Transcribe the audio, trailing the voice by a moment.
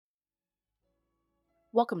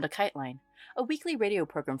Welcome to KiteLine, a weekly radio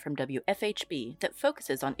program from WFHB that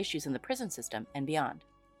focuses on issues in the prison system and beyond.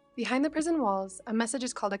 Behind the prison walls, a message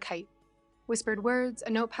is called a kite. Whispered words, a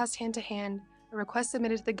note passed hand to hand, a request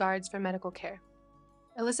submitted to the guards for medical care.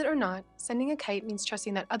 Illicit or not, sending a kite means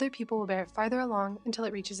trusting that other people will bear it farther along until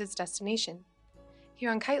it reaches its destination.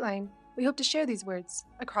 Here on KiteLine, we hope to share these words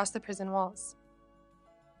across the prison walls.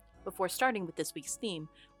 Before starting with this week's theme,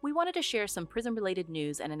 we wanted to share some prison-related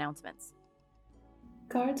news and announcements.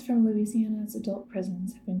 Guards from Louisiana's adult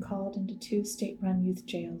prisons have been called into two state-run youth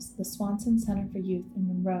jails, the Swanson Center for Youth in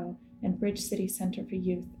Monroe and Bridge City Center for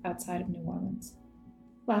Youth outside of New Orleans.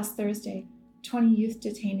 Last Thursday, 20 youth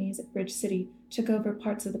detainees at Bridge City took over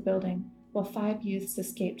parts of the building, while 5 youths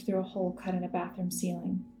escaped through a hole cut in a bathroom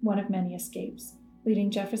ceiling, one of many escapes,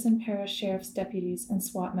 leading Jefferson Parish Sheriff's deputies and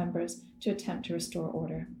SWAT members to attempt to restore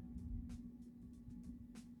order.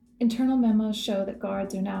 Internal memos show that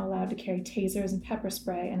guards are now allowed to carry tasers and pepper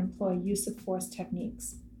spray and employ use-of-force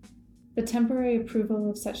techniques. The temporary approval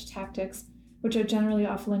of such tactics, which are generally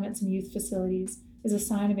off-limits in youth facilities, is a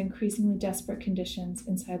sign of increasingly desperate conditions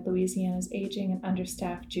inside Louisiana's aging and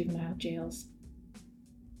understaffed juvenile jails.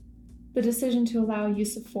 The decision to allow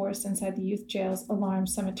use of force inside the youth jails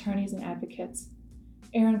alarms some attorneys and advocates.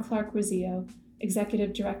 Aaron Clark Rizzio,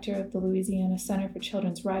 executive director of the Louisiana Center for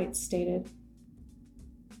Children's Rights, stated,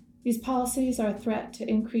 "These policies are a threat to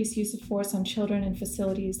increase use of force on children in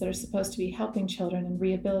facilities that are supposed to be helping children and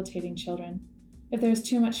rehabilitating children. If there is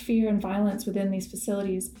too much fear and violence within these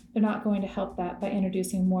facilities, they're not going to help that by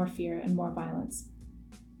introducing more fear and more violence."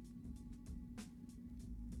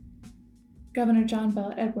 Governor John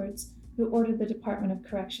Bel Edwards, who ordered the Department of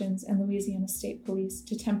Corrections and Louisiana State Police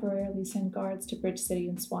to temporarily send guards to Bridge City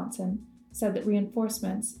and Swanson, said that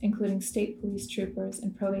reinforcements, including state police troopers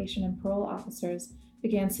and probation and parole officers,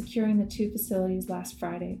 began securing the two facilities last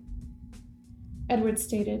Friday. Edwards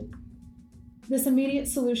stated, "This immediate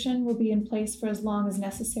solution will be in place for as long as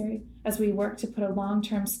necessary as we work to put a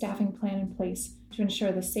long-term staffing plan in place to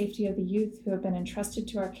ensure the safety of the youth who have been entrusted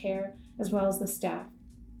to our care as well as the staff.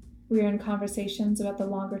 We are in conversations about the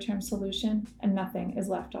longer-term solution and nothing is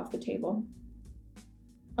left off the table."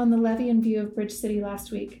 On the levee in view of Bridge City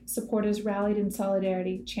last week, supporters rallied in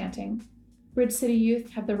solidarity, chanting, "Bridge City youth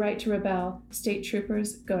have the right to rebel. State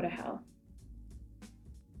troopers, go to hell."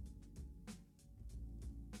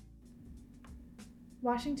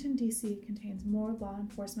 Washington, D.C. contains more law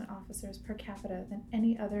enforcement officers per capita than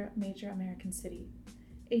any other major American city.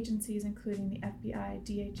 Agencies including the FBI,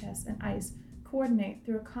 DHS, and ICE coordinate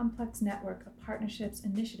through a complex network of partnerships,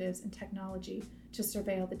 initiatives, and technology to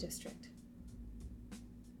surveil the district.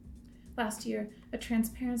 Last year, a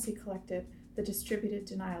transparency collective, the Distributed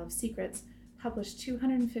Denial of Secrets, published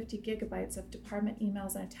 250 gigabytes of department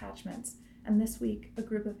emails and attachments, and this week, a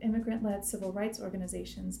group of immigrant-led civil rights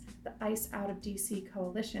organizations, the ICE Out of D.C.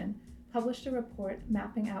 Coalition, published a report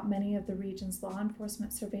mapping out many of the region's law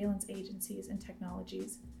enforcement surveillance agencies and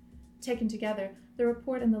technologies. Taken together, the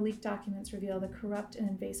report and the leaked documents reveal the corrupt and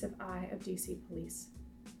invasive eye of D.C. police.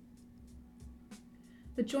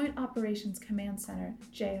 The Joint Operations Command Center,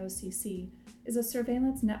 JOCC, is a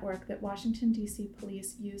surveillance network that Washington, D.C.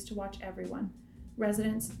 police use to watch everyone: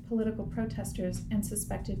 residents, political protesters, and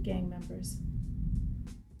suspected gang members.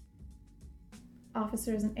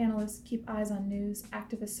 Officers and analysts keep eyes on news,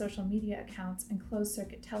 activist social media accounts, and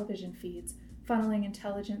closed-circuit television feeds, funneling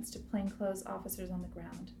intelligence to plainclothes officers on the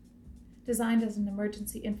ground. Designed as an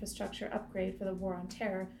emergency infrastructure upgrade for the war on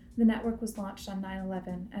terror, the network was launched on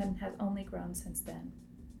 9/11 and has only grown since then.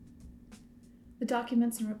 The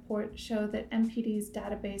documents and report show that MPD's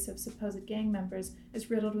database of supposed gang members is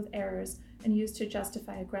riddled with errors and used to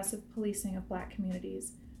justify aggressive policing of Black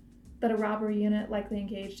communities, that a robbery unit likely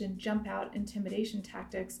engaged in jump-out intimidation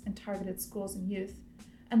tactics and targeted schools and youth,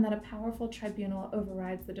 and that a powerful tribunal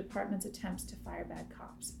overrides the department's attempts to fire bad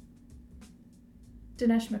cops.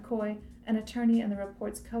 Dinesh McCoy, an attorney and the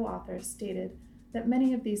report's co-author, stated that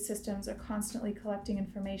many of these systems are constantly collecting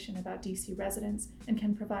information about D.C. residents and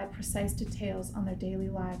can provide precise details on their daily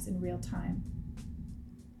lives in real time.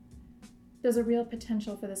 There's a real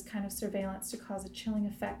potential for this kind of surveillance to cause a chilling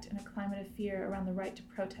effect and a climate of fear around the right to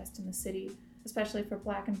protest in the city, especially for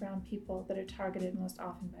Black and brown people that are targeted most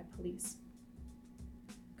often by police.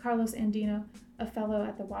 Carlos Andino, a fellow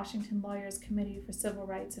at the Washington Lawyers Committee for Civil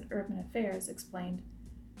Rights and Urban Affairs, explained,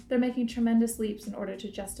 "They're making tremendous leaps in order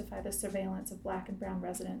to justify the surveillance of Black and brown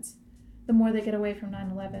residents. The more they get away from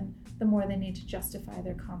 9/11, the more they need to justify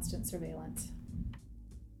their constant surveillance."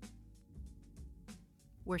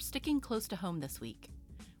 We're sticking close to home this week.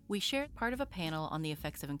 We shared part of a panel on the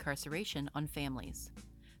effects of incarceration on families.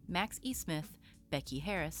 Max E. Smith, Becky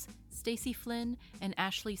Harris, Stacy Flynn, and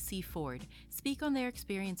Ashley C. Ford speak on their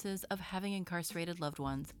experiences of having incarcerated loved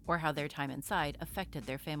ones or how their time inside affected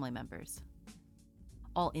their family members.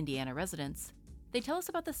 All Indiana residents, they tell us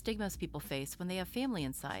about the stigmas people face when they have family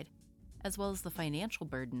inside, as well as the financial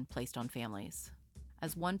burden placed on families.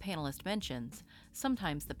 As one panelist mentions,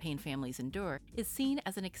 sometimes the pain families endure is seen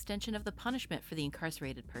as an extension of the punishment for the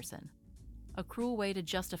incarcerated person, a cruel way to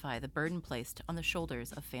justify the burden placed on the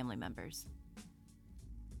shoulders of family members.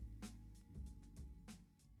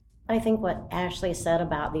 I think what Ashley said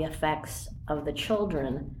about the effects of the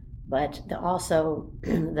children, but also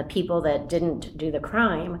the people that didn't do the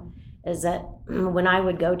crime, is that when I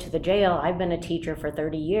would go to the jail, I've been a teacher for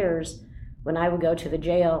 30 years, when I would go to the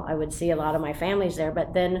jail, I would see a lot of my families there,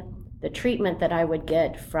 but then the treatment that I would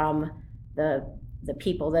get from the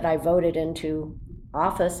people that I voted into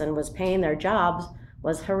office and was paying their jobs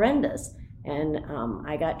was horrendous. And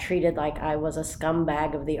I got treated like I was a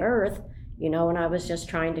scumbag of the earth, and I was just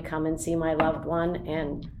trying to come and see my loved one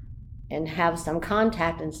and have some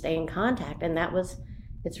contact and stay in contact. And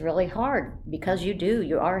it's really hard because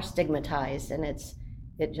you are stigmatized, and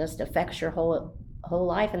it just affects your whole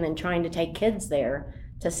life. And then trying to take kids there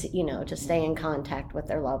to stay in contact with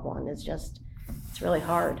their loved one it's really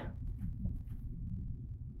hard.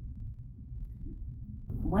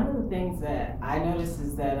 One of the things that I noticed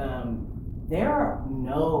is that there are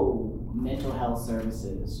no mental health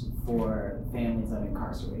services for families of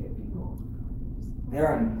incarcerated people. There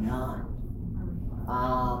are none.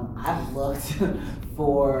 I've looked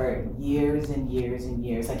for years and years and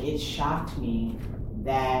years. Like, it shocked me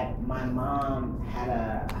that my mom had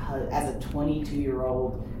as a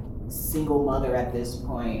 22-year-old single mother at this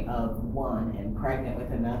point of one and pregnant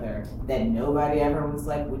with another, that nobody ever was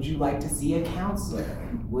like, would you like to see a counselor?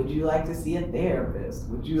 Would you like to see a therapist?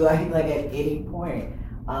 Would you like at any point?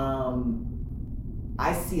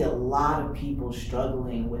 I see a lot of people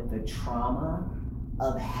struggling with the trauma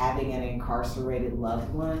of having an incarcerated loved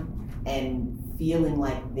one and feeling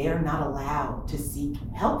like they're not allowed to seek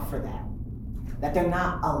help for that they're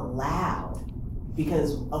not allowed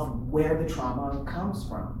because of where the trauma comes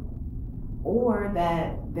from, or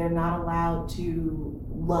that they're not allowed to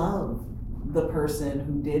love the person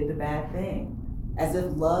who did the bad thing, as if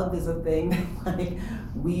love is a thing that like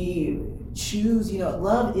we choose.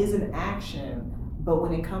 Love is an action, but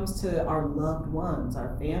when it comes to our loved ones,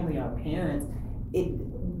 our family, our parents,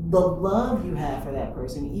 the love you have for that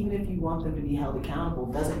person, even if you want them to be held accountable,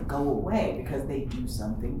 doesn't go away because they do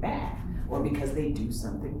something bad, or because they do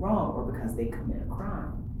something wrong, or because they commit a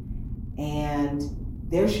crime. And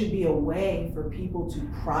there should be a way for people to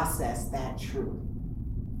process that truth,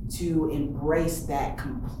 to embrace that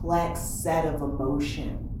complex set of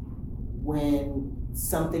emotion when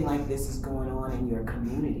something like this is going on in your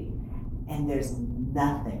community. And there's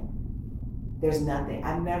nothing.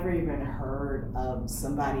 I've never even heard of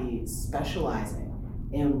somebody specializing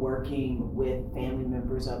in working with family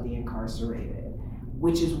members of the incarcerated,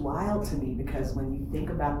 which is wild to me, because when you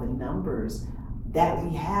think about the numbers that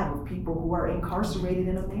we have of people who are incarcerated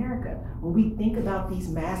in America, when we think about these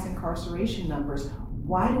mass incarceration numbers,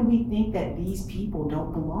 why do we think that these people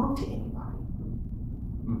don't belong to anybody?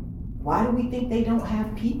 Why do we think they don't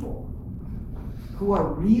have people who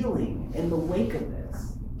are reeling in the wake of this?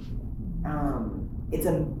 It's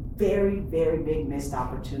a very, very big missed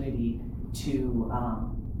opportunity to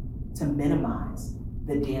minimize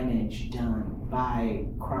the damage done by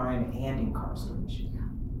crime and incarceration.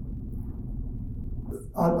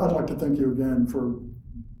 I'd like to thank you again for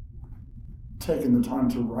taking the time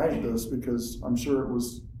to write this, because I'm sure it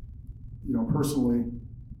was, personally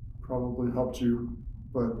probably helped you,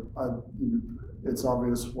 but it's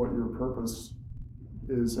obvious what your purpose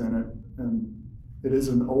is in it, and it is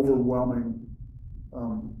an overwhelming,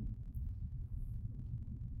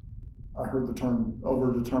 I heard the term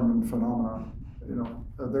overdetermined phenomenon.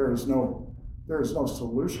 There is no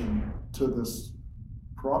solution to this,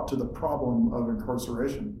 to the problem of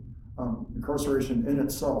incarceration. Incarceration in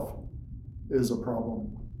itself is a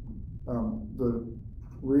problem. The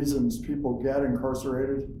reasons people get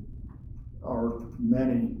incarcerated are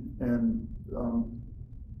many, and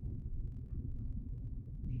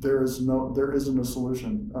there isn't a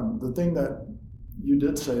solution. The thing that you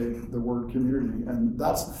did say, the word community, and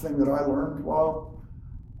that's the thing that I learned while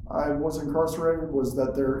I was incarcerated, was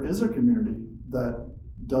that there is a community that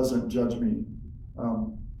doesn't judge me.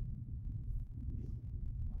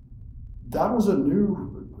 That was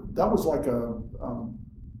like an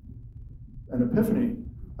epiphany,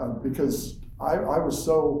 because I was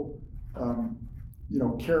so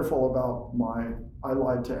careful about I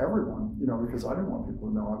lied to everyone, because I didn't want people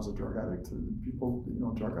to know I was a drug addict. People,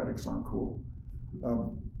 drug addicts aren't cool.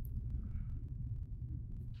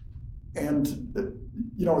 And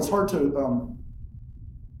it's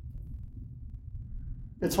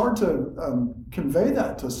hard to convey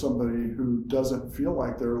that to somebody who doesn't feel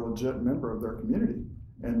like they're a legit member of their community.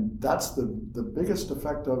 And that's the biggest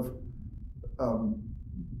effect of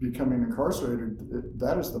becoming incarcerated.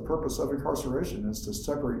 That is the purpose of incarceration, is to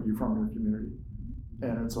separate you from your community.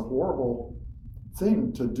 And it's a horrible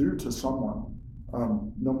thing to do to someone,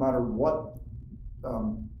 no matter what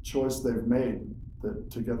choice they've made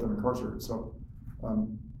to get them incarcerated. So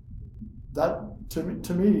that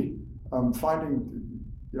to me, finding,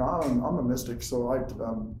 I'm a mystic, so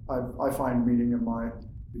I find meaning in my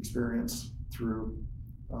experience through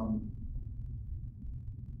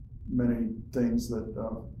many things that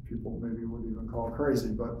people maybe would even call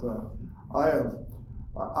crazy, but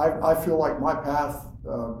I feel like my path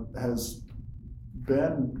has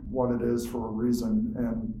been what it is for a reason,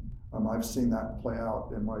 and I've seen that play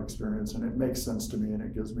out in my experience, and it makes sense to me, and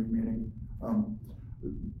it gives me meaning.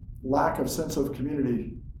 Lack of sense of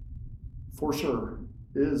community, for sure,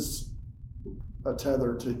 is a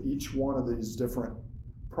tether to each one of these different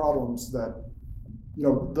problems that,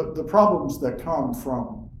 the problems that come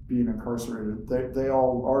from being incarcerated, they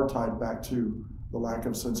all are tied back to the lack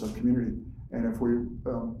of sense of community. And if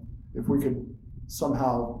we could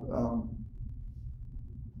somehow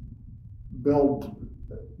build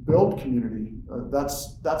community,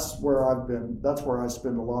 that's where I've been. That's where I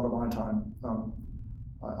spend a lot of my time.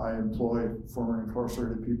 I employ former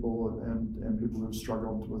incarcerated people and people who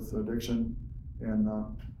struggled with addiction, and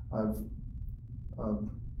I've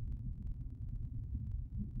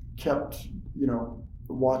kept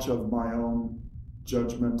watch of my own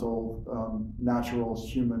judgmental, natural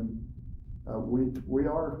human. We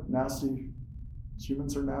are nasty.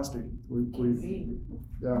 Humans are nasty. We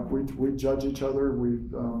judge each other. We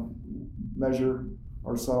measure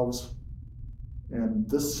ourselves, and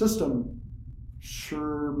this system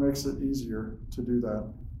sure makes it easier to do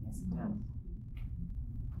that. Yes, it does.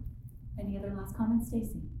 Any other last comments,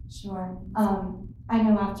 Stacy? Sure. I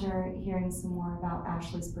know after hearing some more about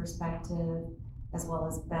Ashley's perspective as well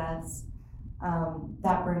as Beth's,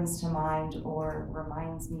 that brings to mind or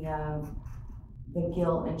reminds me of the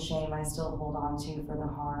guilt and shame I still hold on to for the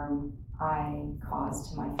harm I caused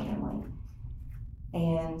to my family.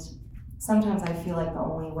 And sometimes I feel like the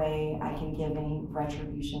only way I can give any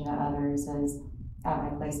retribution to others is at my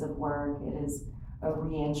place of work. It is a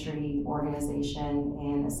reentry organization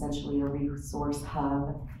and essentially a resource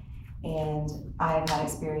hub. And I've had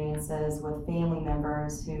experiences with family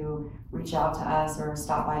members who reach out to us or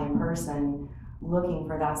stop by in person looking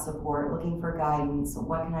for that support, looking for guidance.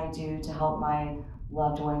 What can I do to help my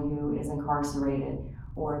loved one who is incarcerated?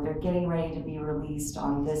 Or they're getting ready to be released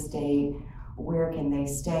on this date. Where can they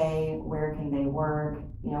stay? Where can they work?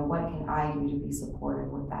 What can I do to be supportive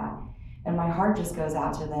with that? And my heart just goes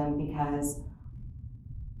out to them because,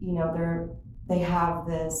 they have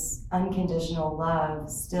this unconditional love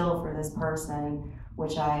still for this person,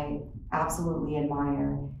 which I absolutely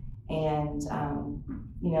admire. And,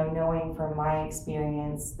 knowing from my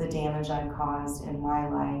experience, the damage I've caused in my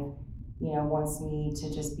life, wants me to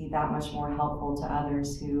just be that much more helpful to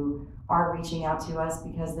others who are reaching out to us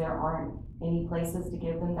because there aren't any places to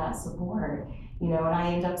give them that support. And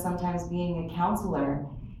I end up sometimes being a counselor,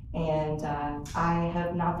 and I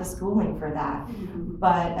have not the schooling for that.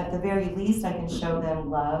 But at the very least, I can show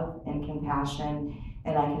them love and compassion,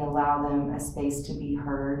 and I can allow them a space to be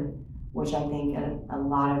heard, which I think in a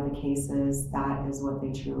lot of the cases, that is what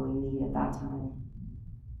they truly need at that time.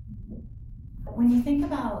 When you think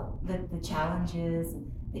about the challenges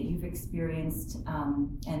that you've experienced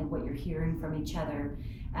and what you're hearing from each other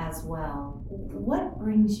as well, what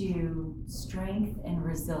brings you strength and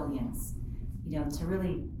resilience, to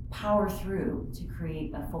really power through to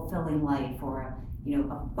create a fulfilling life, or a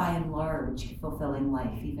by and large fulfilling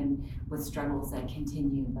life, even with struggles that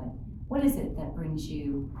continue? But what is it that brings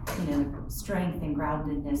you, strength and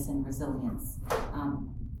groundedness and resilience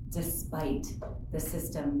despite the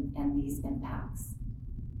system and these impacts?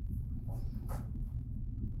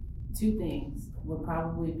 Two things would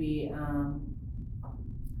probably be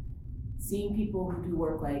seeing people who do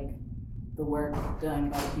work like the work done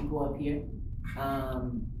by people up here.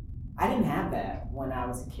 I didn't have that when I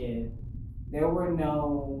was a kid. There were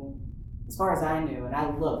no, as far as I knew, and I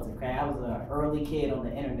looked, okay, I was an early kid on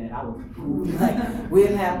the internet. I was we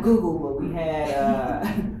didn't have Google, but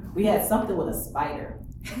we had something with a spider.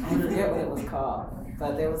 I forget what it was called,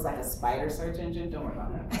 but there was like a spider search engine. Don't worry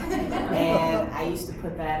about that. And I used to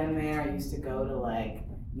put that in there. I used to go to like,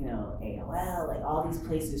 AOL, like all these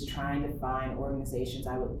places trying to find organizations.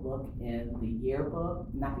 I would look in the yearbook,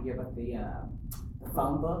 not the yearbook, the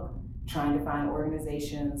phone book, trying to find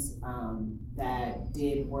organizations that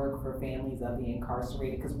did work for families of the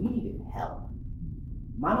incarcerated, because we needed help.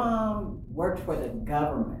 My mom worked for the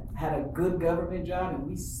government, had a good government job, and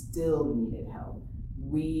we still needed help.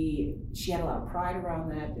 She had a lot of pride around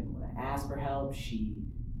that, didn't want to ask for help.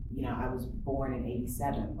 I was born in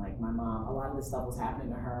 87, like my mom, a lot of this stuff was happening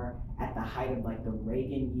to her at the height of like the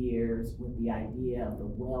Reagan years, with the idea of the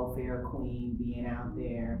welfare queen being out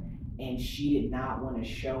there. And she did not want to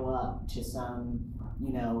show up to some,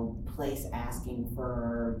 place asking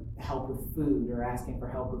for help with food or asking for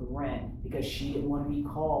help with rent, because she didn't want to be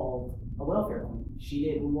called a welfare queen. She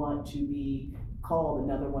didn't want to be called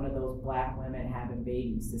another one of those Black women having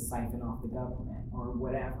babies to siphon off the government or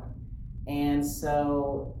whatever. And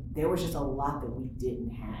so there was just a lot that we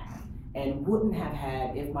didn't have and wouldn't have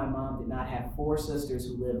had if my mom did not have 4 sisters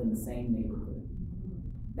who lived in the same neighborhood.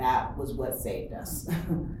 That was what saved us,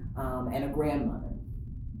 and a grandmother.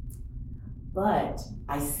 But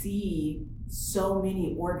I see so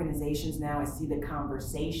many organizations now, I see the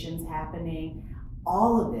conversations happening,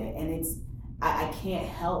 all of it, and I can't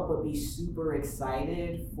help but be super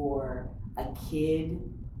excited for a kid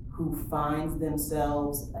who finds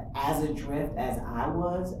themselves as adrift as I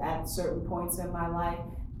was at certain points in my life,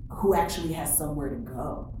 who actually has somewhere to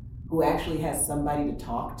go, who actually has somebody to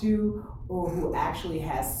talk to, or who actually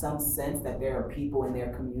has some sense that there are people in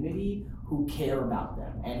their community who care about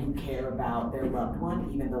them and who care about their loved one,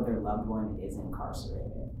 even though their loved one is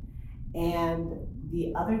incarcerated. And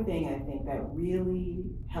the other thing I think that really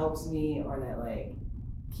helps me, or that like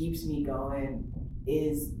keeps me going,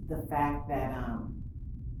 is the fact that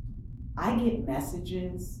I get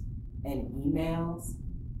messages and emails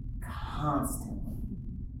constantly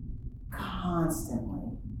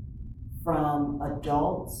from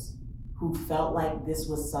adults who felt like this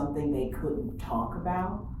was something they couldn't talk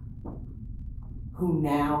about, who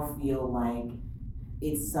now feel like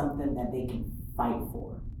it's something that they can fight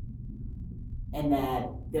for. And that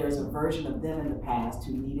there's a version of them in the past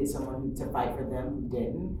who needed someone to fight for them who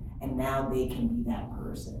didn't, and now they can be that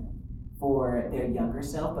person for their younger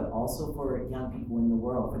self, but also for young people in the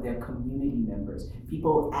world, for their community members,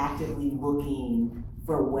 people actively looking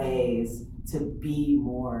for ways to be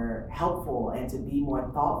more helpful and to be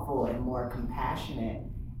more thoughtful and more compassionate.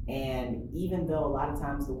 And even though a lot of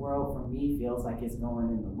times the world for me feels like it's going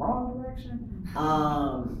in the wrong direction,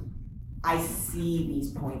 I see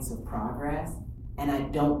these points of progress, and I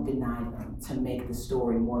don't deny them to make the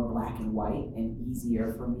story more black and white and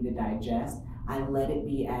easier for me to digest. I let it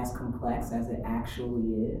be as complex as it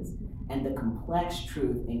actually is. And the complex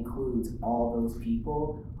truth includes all those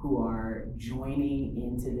people who are joining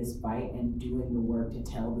into this fight and doing the work to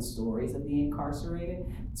tell the stories of the incarcerated,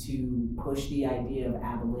 to push the idea of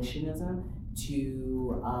abolitionism,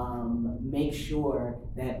 to make sure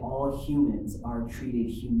that all humans are treated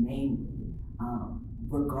humanely,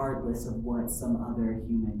 regardless of what some other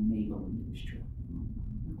human may believe is true.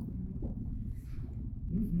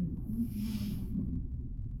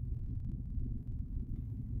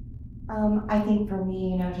 I think for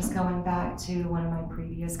me, just going back to one of my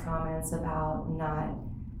previous comments about not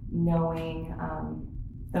knowing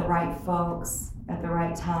the right folks at the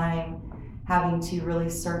right time, having to really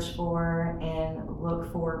search for and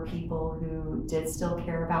look for people who did still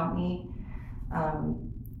care about me,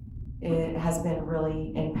 it has been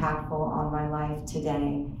really impactful on my life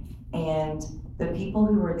today. And the people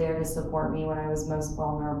who were there to support me when I was most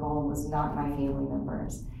vulnerable was not my family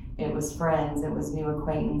members. It was friends, it was new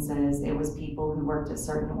acquaintances, it was people who worked at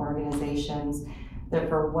certain organizations that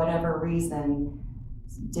for whatever reason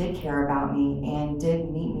did care about me and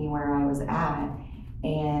did meet me where I was at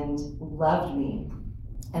and loved me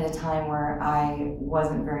at a time where I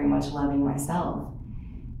wasn't very much loving myself.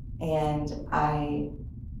 And I,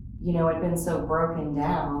 had been so broken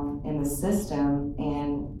down in the system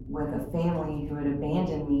and with a family who had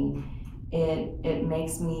abandoned me, it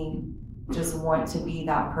makes me just want to be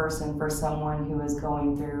that person for someone who is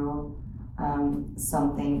going through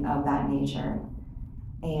something of that nature.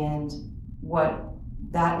 And what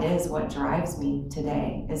drives me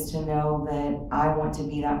today is to know that I want to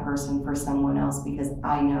be that person for someone else because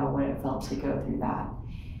I know what it felt to go through that.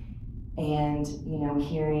 And,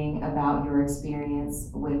 hearing about your experience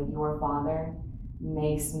with your father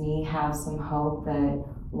makes me have some hope that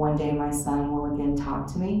one day my son will again talk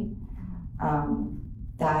to me.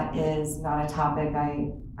 That is not a topic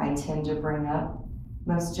I tend to bring up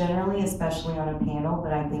most generally, especially on a panel,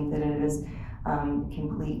 but I think that it is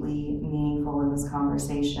completely meaningful in this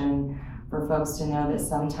conversation for folks to know that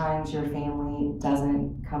sometimes your family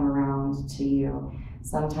doesn't come around to you.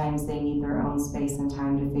 Sometimes they need their own space and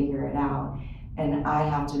time to figure it out. And I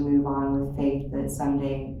have to move on with faith that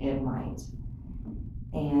someday it might.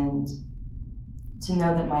 And to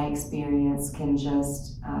know that my experience can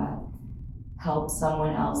just help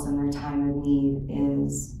someone else in their time of need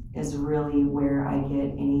is really where I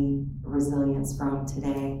get any resilience from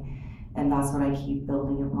today. And that's what I keep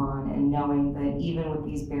building upon, and knowing that even with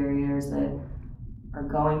these barriers that are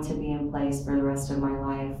going to be in place for the rest of my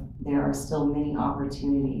life, there are still many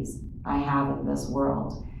opportunities I have in this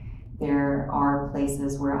world. There are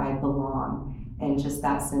places where I belong, and just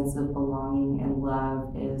that sense of belonging and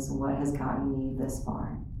love is what has gotten me this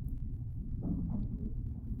far.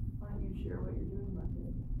 Why don't you share what you're doing about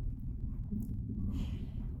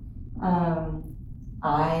it?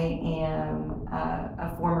 I am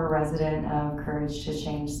a former resident of Courage to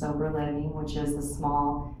Change Sober Living, which is a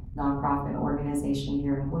small nonprofit organization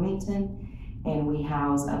here in Bloomington, and we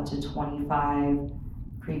house up to 25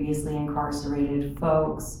 previously incarcerated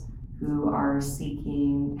folks who are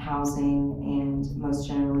seeking housing and most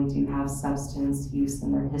generally do have substance use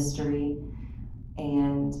in their history.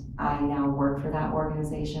 And I now work for that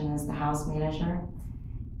organization as the house manager,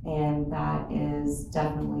 and that is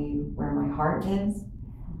definitely where my heart is.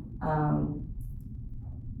 And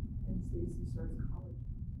Stacy starts college.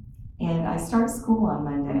 And I start school on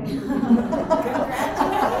Monday.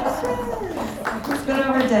 It's been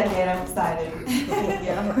over a decade, I'm excited. Thank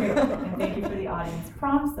you. And thank you for the audience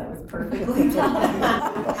prompts, that was perfectly timed.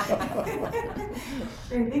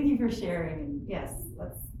 Thank you for sharing, and yes,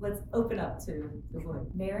 let's open up to the voice.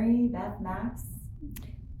 Mary, Beth, Max?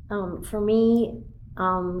 For me,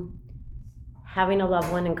 having a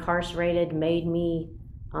loved one incarcerated made me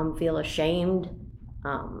feel ashamed.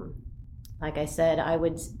 Like I said, I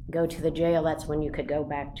would go to the jail. That's when you could go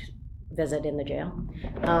back to visit in the jail.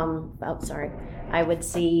 I would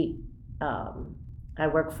see, I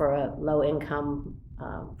work for a low-income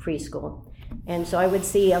preschool. And so I would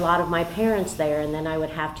see a lot of my parents there, and then I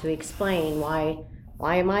would have to explain why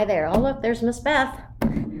am I there? Oh, look, there's Miss Beth.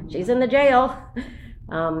 She's in the jail.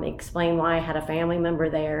 Explain why I had a family member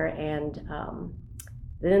there, and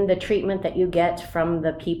then the treatment that you get from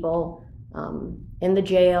the people in the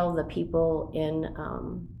jail, the people in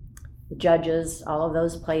the judges, all of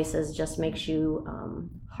those places just makes you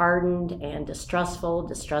hardened and distrustful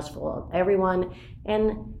of everyone.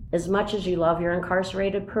 And as much as you love your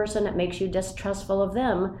incarcerated person, it makes you distrustful of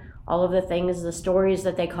them. All of the things, the stories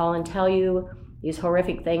that they call and tell you, these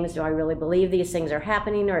horrific things, do I really believe these things are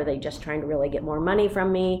happening, or are they just trying to really get more money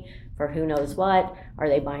from me for who knows what? Are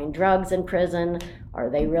they buying drugs in prison? Are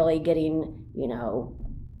they really getting,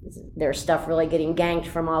 their stuff really getting ganked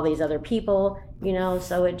from all these other people?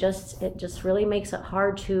 So it just really makes it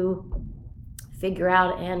hard to figure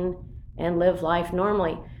out and live life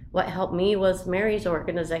normally. What helped me was Mary's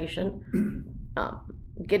organization,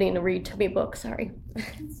 getting to read to me books, sorry.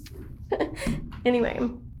 Anyway,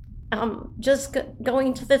 just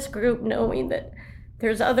going to this group, knowing that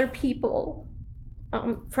there's other people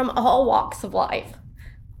from all walks of life.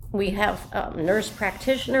 We have nurse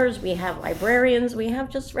practitioners, we have librarians, we have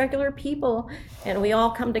just regular people, and we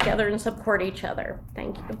all come together and support each other.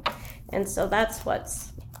 Thank you. And so that's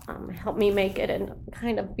what's helped me make it and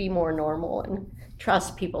kind of be more normal and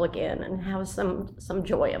trust people again and have some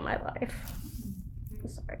joy in my life.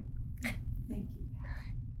 Sorry. Thank you.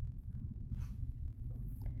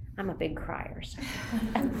 I'm a big crier. So.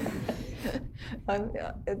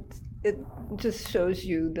 It just shows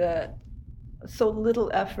you that so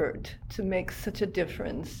little effort to make such a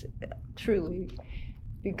difference, truly,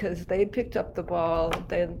 because they picked up the ball.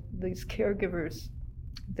 These caregivers,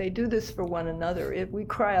 they do this for one another. We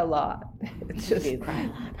cry a lot. It's just we cry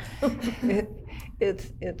a lot.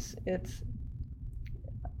 it's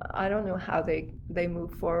I don't know how they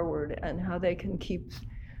move forward and how they can keep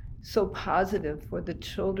so positive for the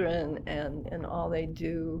children and all they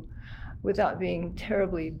do without being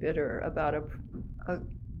terribly bitter about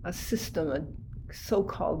a system, a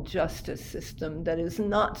so-called justice system that is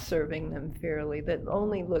not serving them fairly, that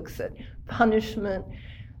only looks at punishment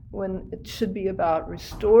when it should be about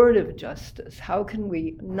restorative justice. How can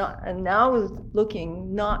we not, and now is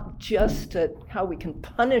looking not just at how we can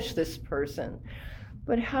punish this person,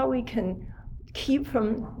 but how we can keep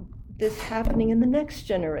from this happening in the next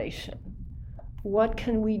generation. What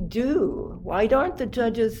can we do? Why aren't the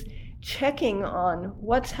judges checking on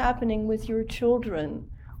what's happening with your children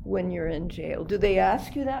when you're in jail? Do they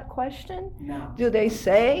ask you that question? No. Do they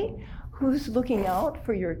say, who's looking out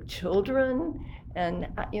for your children? And,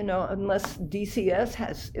 unless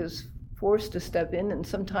DCS is forced to step in, and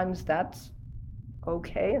sometimes that's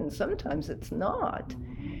okay, and sometimes it's not.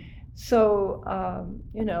 So,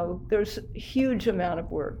 there's a huge amount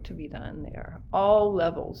of work to be done there, all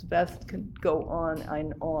levels. Beth could go on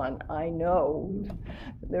and on. I know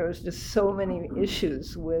there's just so many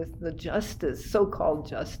issues with the so-called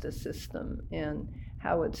justice system, and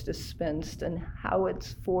how it's dispensed and how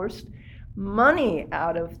it's forced money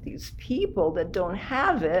out of these people that don't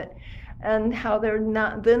have it, and how they're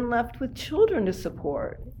not then left with children to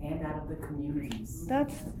support. And out of the communities.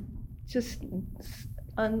 That's just,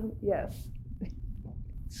 yes,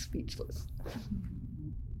 speechless.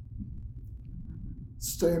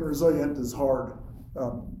 Staying resilient is hard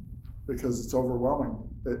because it's overwhelming.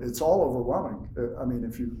 It's all overwhelming. I mean,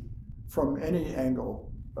 if you, from any angle,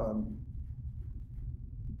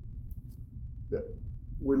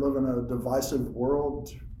 we live in a divisive world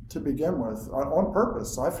to begin with, on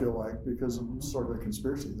purpose, I feel like, because I'm sort of a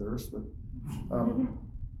conspiracy theorist, but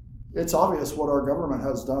it's obvious what our government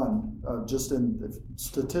has done, just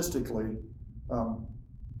statistically. There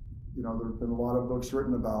have been a lot of books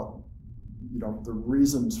written about, the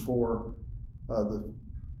reasons for the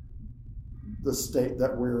state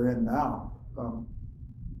that we're in now.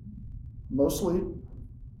 Mostly,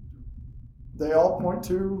 they all point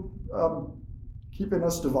to keeping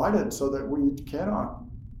us divided so that we cannot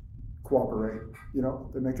cooperate.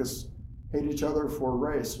 They make us hate each other for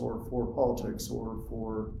race or for politics or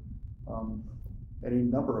for any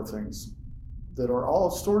number of things that are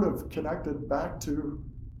all sort of connected back to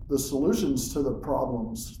the solutions to the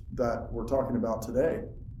problems that we're talking about today.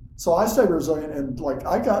 So I stayed resilient, and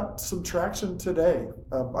I got some traction today.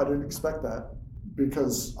 I didn't expect that,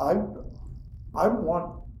 because I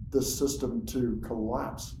want this system to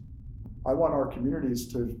collapse. I want our communities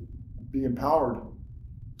to be empowered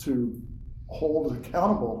to hold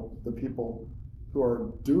accountable the people who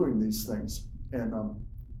are doing these things. And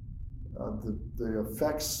the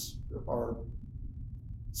effects are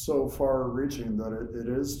so far reaching that it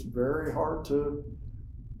is very hard to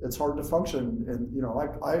function. And,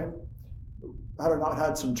 I had not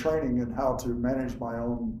had some training in how to manage my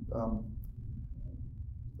own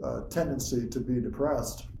tendency to be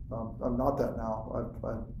depressed. I'm not that now.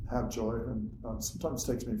 I have joy, and sometimes it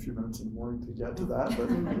takes me a few minutes in the morning to get to that. But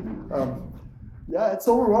it's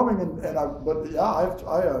overwhelming,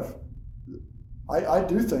 I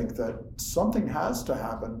do think that something has to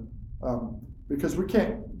happen, because we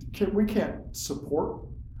can't support.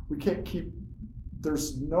 We can't keep.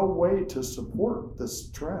 There's no way to support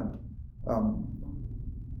this trend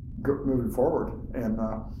moving forward, and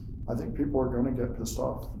I think people are going to get pissed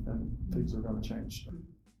off, and things are going to change.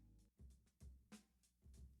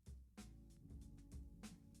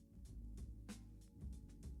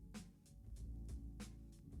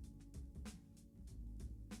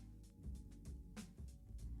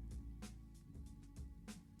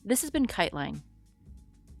 This has been KiteLine.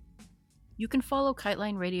 You can follow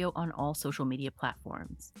KiteLine Radio on all social media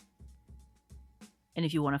platforms. And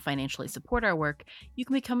if you want to financially support our work, you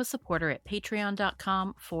can become a supporter at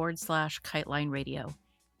patreon.com/KiteLine Radio.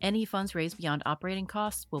 Any funds raised beyond operating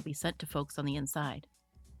costs will be sent to folks on the inside.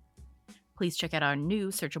 Please check out our new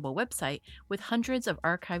searchable website with hundreds of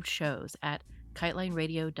archived shows at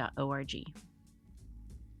kitelineradio.org.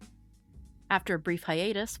 After a brief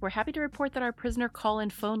hiatus, we're happy to report that our prisoner call-in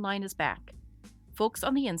phone line is back. Folks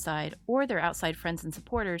on the inside or their outside friends and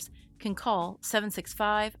supporters can call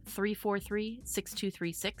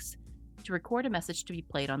 765-343-6236 to record a message to be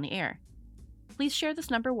played on the air. Please share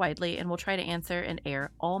this number widely, and we'll try to answer and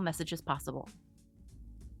air all messages possible.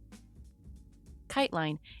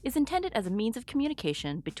 KiteLine is intended as a means of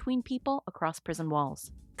communication between people across prison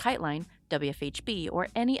walls. KiteLine, WFHB, or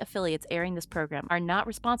any affiliates airing this program are not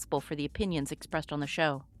responsible for the opinions expressed on the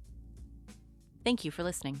show. Thank you for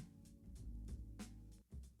listening.